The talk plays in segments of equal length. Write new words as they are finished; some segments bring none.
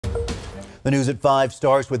The news at 5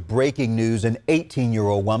 starts with breaking news. An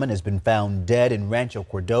 18-year-old woman has been found dead in Rancho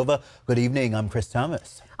Cordova. Good evening. I'm Chris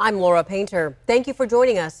Thomas. I'm Laura Painter. Thank you for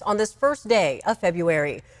joining us on this first day of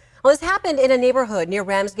February. Well, this happened in a neighborhood near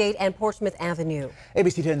Ramsgate and Portsmouth Avenue.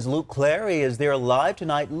 ABC 10's Luke Clary is there live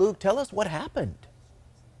tonight. Luke, tell us what happened.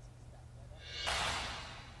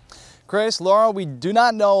 Chris, Laura, we do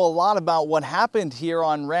not know a lot about what happened here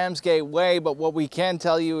on Ramsgate Way, but what we can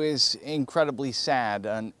tell you is incredibly sad.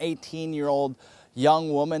 An 18-year-old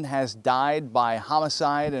young woman has died by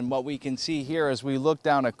homicide, and what we can see here as we look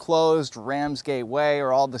down a closed Ramsgate Way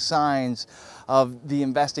are all the signs of the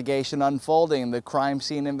investigation unfolding, the crime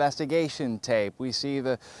scene investigation tape. We see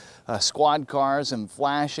the squad cars and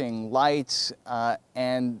flashing lights,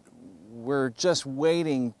 and we're just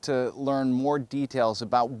waiting to learn more details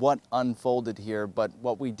about what unfolded here, but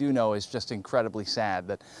what we do know is just incredibly sad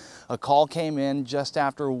that a call came in just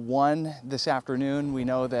after 1 this afternoon. We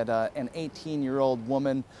know that an 18-year-old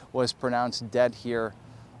woman was pronounced dead here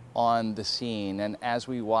on the scene, and as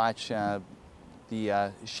we watch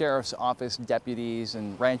the Sheriff's Office deputies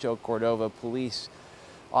and Rancho Cordova police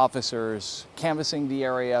officers canvassing the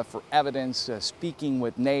area for evidence, speaking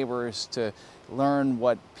with neighbors to learn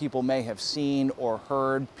what people may have seen or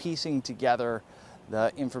heard, piecing together the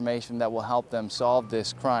information that will help them solve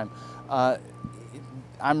this crime.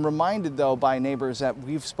 I'm reminded, though, by neighbors that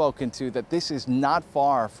we've spoken to that this is not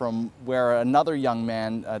far from where another young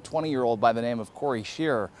man, a 20-year-old by the name of Corey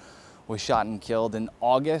Shearer, was shot and killed in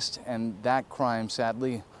August, and that crime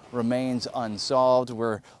sadly remains unsolved.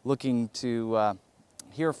 We're looking to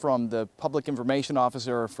hear from the public information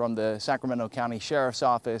officer from the Sacramento County Sheriff's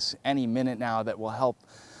Office any minute now that will help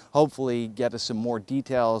hopefully get us some more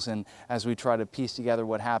details, and as we try to piece together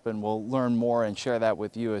what happened, we'll learn more and share that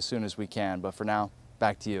with you as soon as we can. But for now,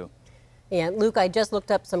 back to you. Yeah, Luke, I just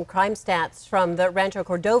looked up some crime stats from the Rancho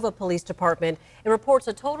Cordova Police Department. It reports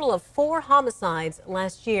a total of 4 homicides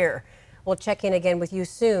last year. We'll check in again with you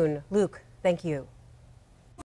soon. Luke, thank you.